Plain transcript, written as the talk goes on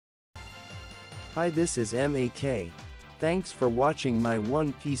Hi, this is MAK. Thanks for watching my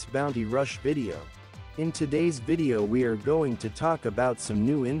One Piece Bounty Rush video. In today's video we are going to talk about some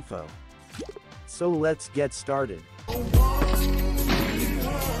new info. So let's get started.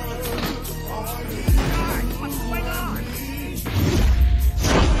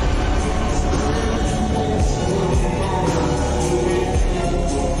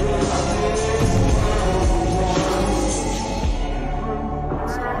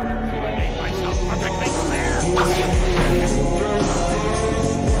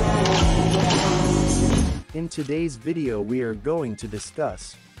 In today's video we are going to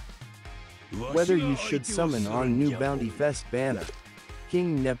discuss whether you should summon on new Bounty Fest banner,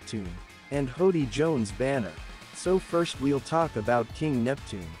 King Neptune, and Hody Jones banner. So first we'll talk about King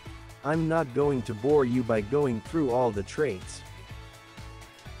Neptune. I'm not going to bore you by going through all the traits.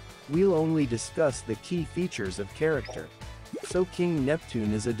 We'll only discuss the key features of character. So King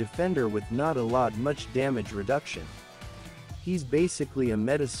Neptune is a defender with not a lot much damage reduction. He's basically a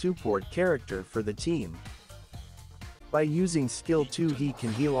meta support character for the team. By using skill 2 he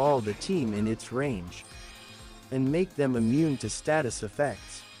can heal all the team in its range and make them immune to status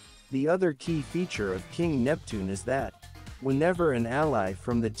effects. The other key feature of King Neptune is that whenever an ally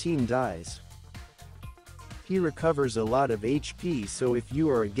from the team dies, he recovers a lot of HP, so if you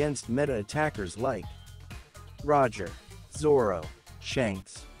are against meta attackers like Roger, Zoro,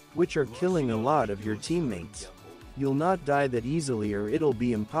 Shanks, which are killing a lot of your teammates, you'll not die that easily, or it'll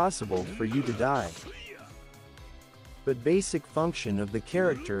be impossible for you to die. But basic function of the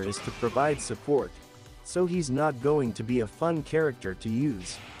character is to provide support, so he's not going to be a fun character to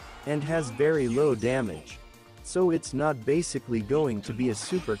use, and has very low damage, so it's not basically going to be a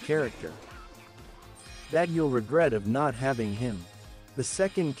super character that you'll regret of not having him. The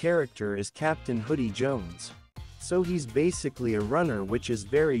second character is Captain Hody Jones. So he's basically a runner, which is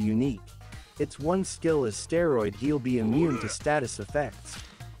very unique. Its one skill is steroid, he'll be immune to status effects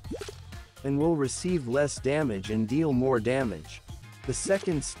and will receive less damage and deal more damage. The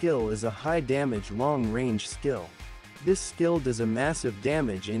second skill is a high damage long range skill. This skill does a massive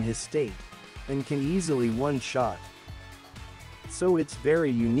damage in his state and can easily one-shot. So it's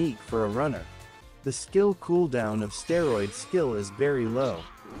very unique for a runner. The skill cooldown of steroid skill is very low,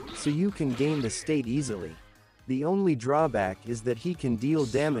 so you can gain the state easily. The only drawback is that he can deal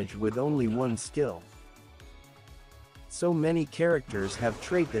damage with only one skill. So many characters have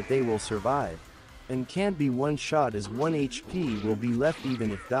trait that they will survive and can't be one-shot, as 1 HP will be left even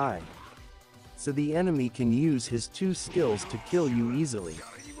if die. So the enemy can use his 2 skills to kill you easily.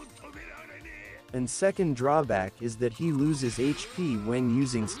 And second drawback is that he loses HP when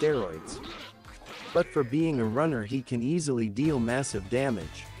using steroids. But for being a runner he can easily deal massive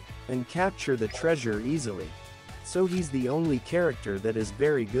damage and capture the treasure easily. So he's the only character that is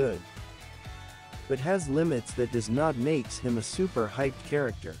very good, but has limits that does not makes him a super hyped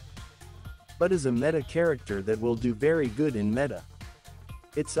character, but is a meta character that will do very good in meta.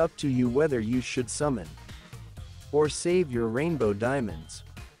 It's up to you whether you should summon or save your rainbow diamonds.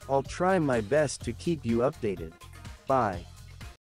 I'll try my best to keep you updated. Bye.